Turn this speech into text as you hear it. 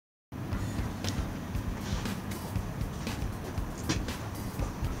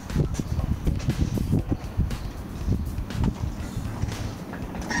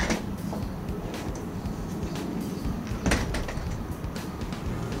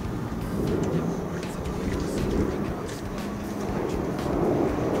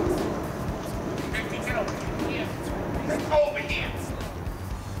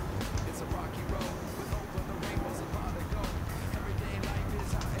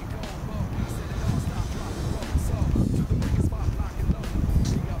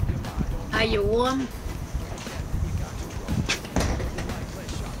Are you warm?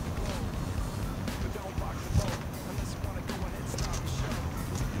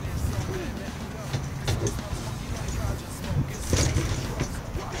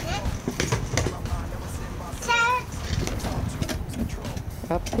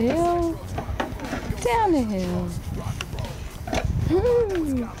 Up the hill, down the hill.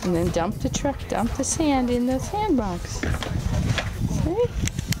 And then dump the truck, dump the sand in the sandbox. See?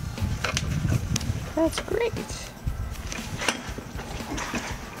 That's great.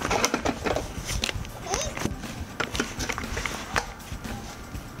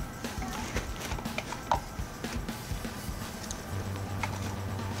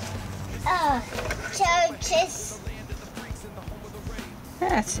 Oh, churches.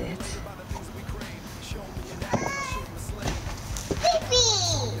 That's it.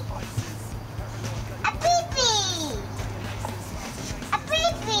 Pee-pee! A pee-pee! A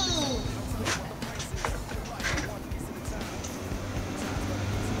pee-pee!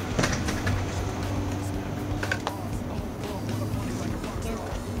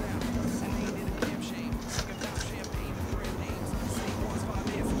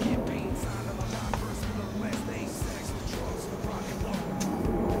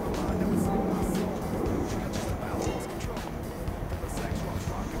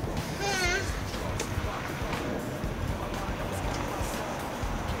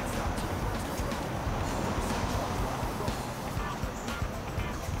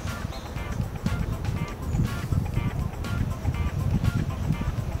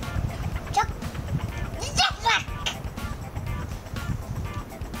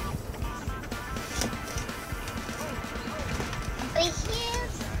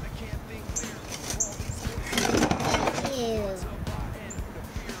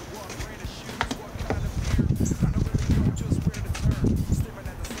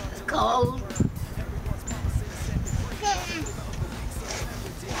 Cold.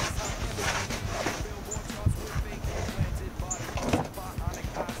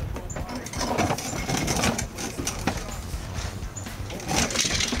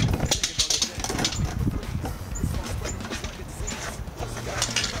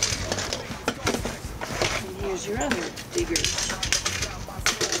 Here's your other diggers.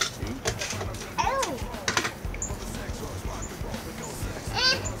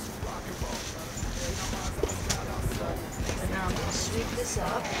 Sweep this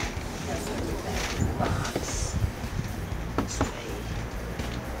up. That's the back of the box. This way.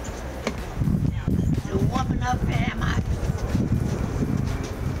 Now, you're warming up very much.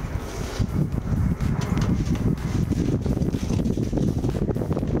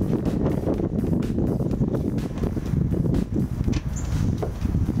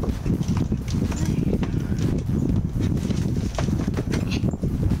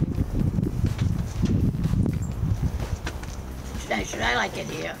 Should I like it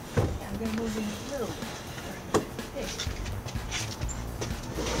here? Yeah, I'm going to move in a little bit. Hey.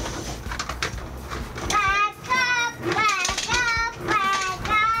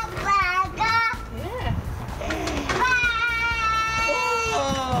 Yeah.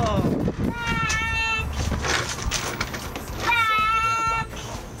 Oh!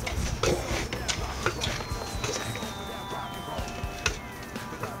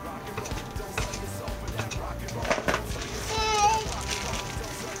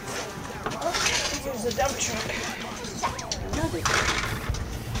 Here's the dump truck. Another.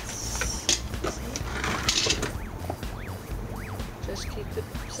 Just keep the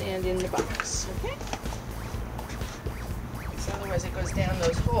sand in the box, okay? So otherwise it goes down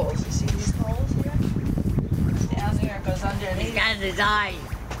those holes. You see these holes here? It's down there, it goes He's underneath. got his eye.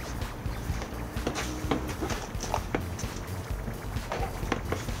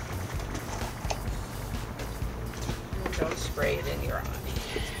 Don't spray it in your eye.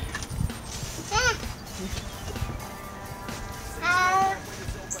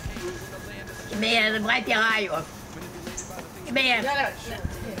 Come here, wipe your eye off. Come here,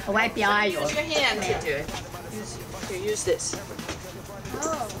 No. wipe your eye Use off. your hand to do it. Use this.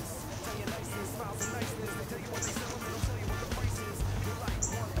 Oh.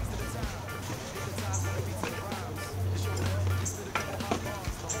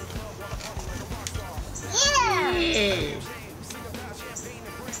 Yeah. Yeah.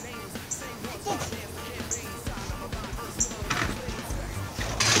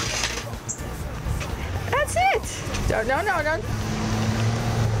 That's it. No, don't.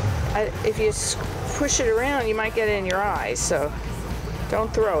 If you push it around, you might get it in your eyes, so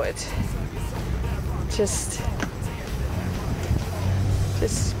don't throw it. Just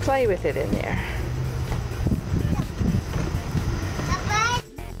play with it in there.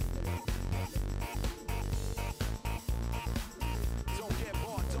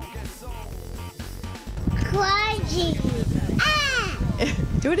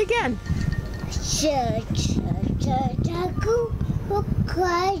 Do it again.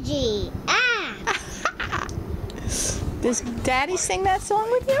 Crazy. Ah! Does Daddy sing that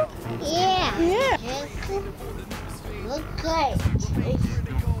song with you? Yeah. Yeah. Look great.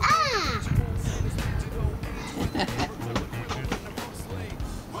 Ah!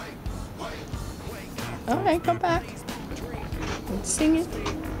 All right, come back. Let's sing it.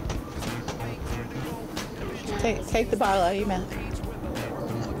 Take the bottle out of your mouth.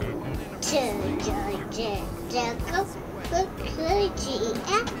 Crazy.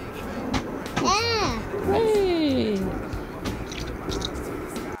 Ah! Hey.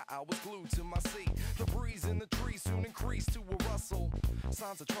 I was glued to my seat. The breeze in the trees soon increased to a rustle.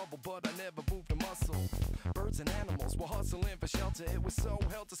 Signs of trouble, but I never moved a muscle. Birds and animals were hustling for shelter. It was so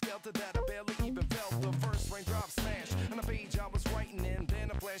helter-skelter that I barely even felt the first raindrop smash on a page I was writing in.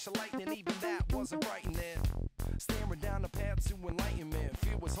 Then a flash of lightning, even that wasn't frightening. Staring down the path to enlightenment.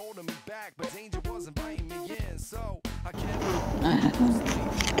 Fear was holding me back, but danger was inviting me in. So I kept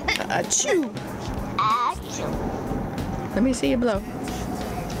Achoo. Achoo! Let me see you blow.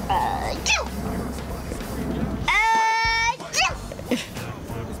 Achoo! Achoo!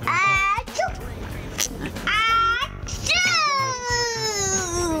 Achoo!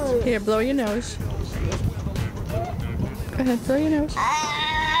 Achoo! Here, blow your nose. Go ahead, blow your nose.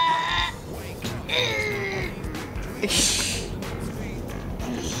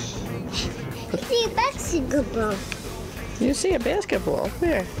 See a basketball. You see a basketball?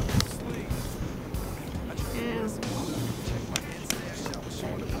 Where?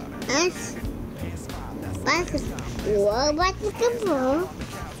 That's basketball. Basketball.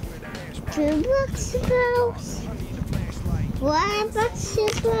 Two basketballs. One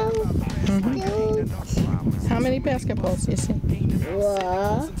basketball. How many basketballs do you see?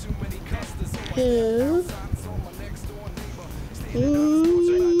 1, 2.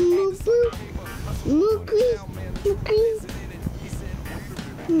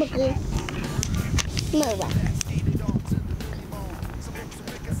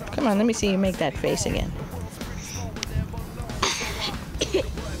 Come on, let me see you make that face again.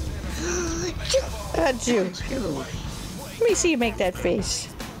 Achoo. Let me see you make that face.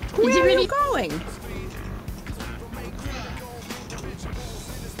 Where are you going?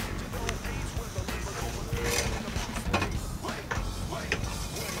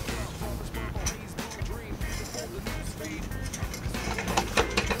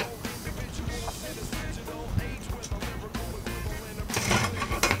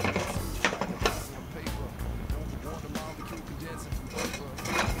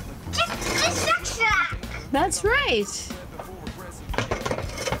 That's right.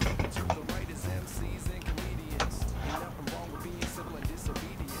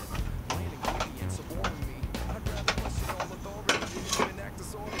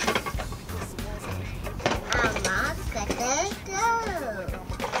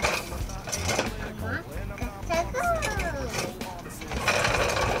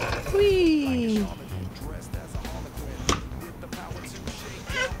 Whee!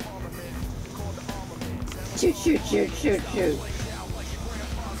 Shoot, shoot, shoot, shoot, shoot.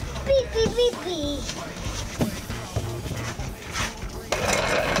 Beep, beep, beep, beep.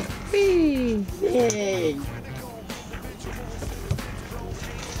 Whee! Good.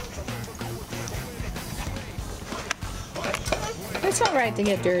 It's all right to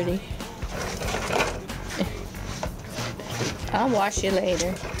get dirty. I'll wash you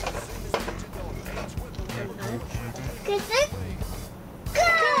later. Go!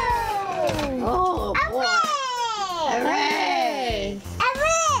 Oh, boy. Hooray!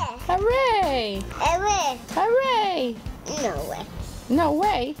 Hooray! Hooray! Hooray! No way. No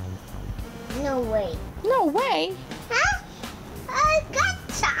way. No way. No way. Huh? I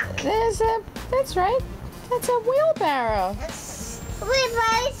got sock. That's right. That's a wheelbarrow. With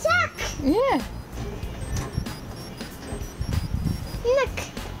my sock. Yeah, Look.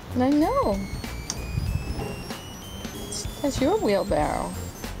 I know. That's your wheelbarrow.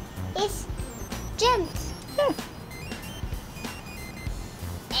 It's jumped. Huh.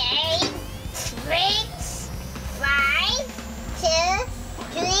 8, 6, 5, 2,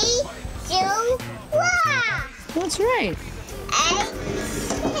 3, 2, 1. That's right. 8,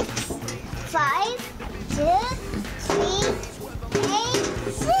 6, 5, 2, 3, 8,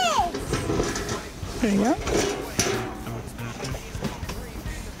 6. There you go.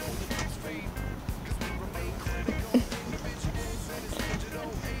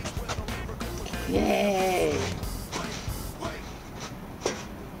 Yay.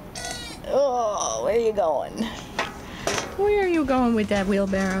 Oh, where are you going? Where are you going with that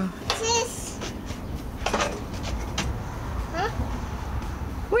wheelbarrow? This. Huh?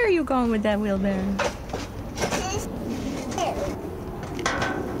 you going with that wheelbarrow?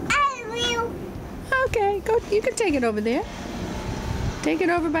 I will. Okay, go. You can take it over there. Take it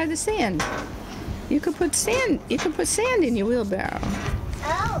over by the sand. You could put sand. You could put sand in your wheelbarrow.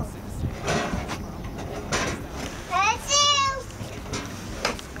 Oh. That's you.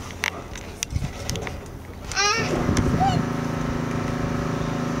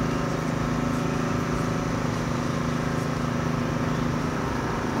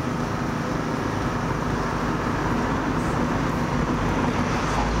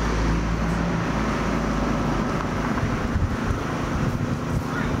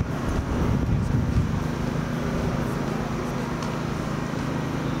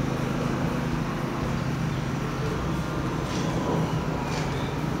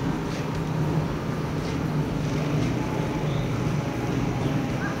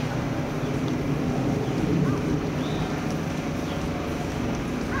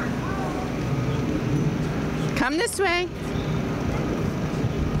 Come this way.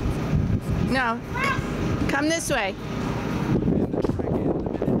 No. Come this way.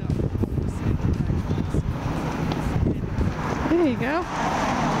 There you go.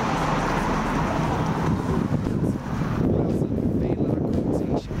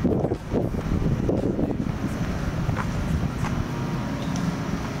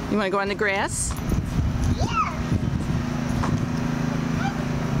 You want to go on the grass?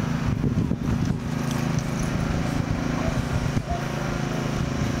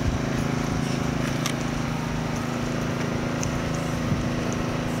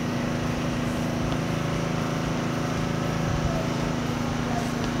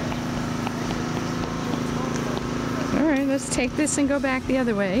 All right, let's take this and go back the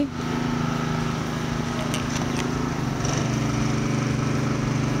other way.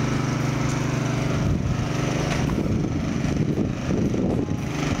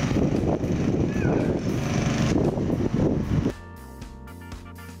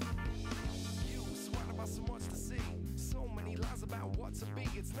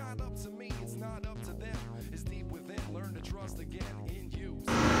 It's not up to me, it's not up to them. It's deep within, learn to trust again in you.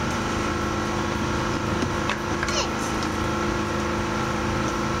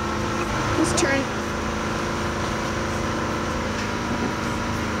 Just turn.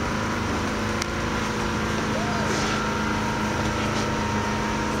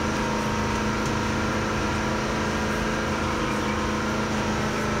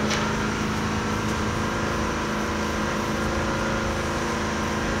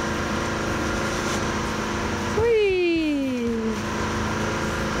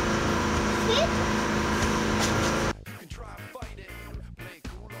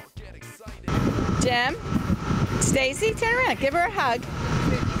 Jim, Stacy, turn around. Give her a hug.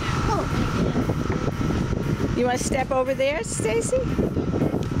 You want to step over there, Stacy?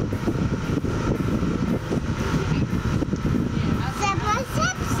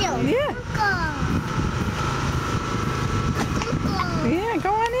 Yeah. Yeah,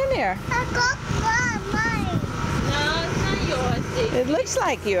 go on in there. No, it's not yours, Steve. It looks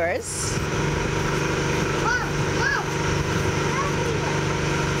like yours.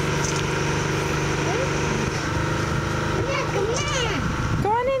 Go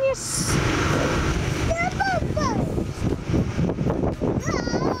on in your...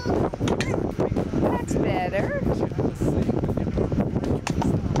 That's better.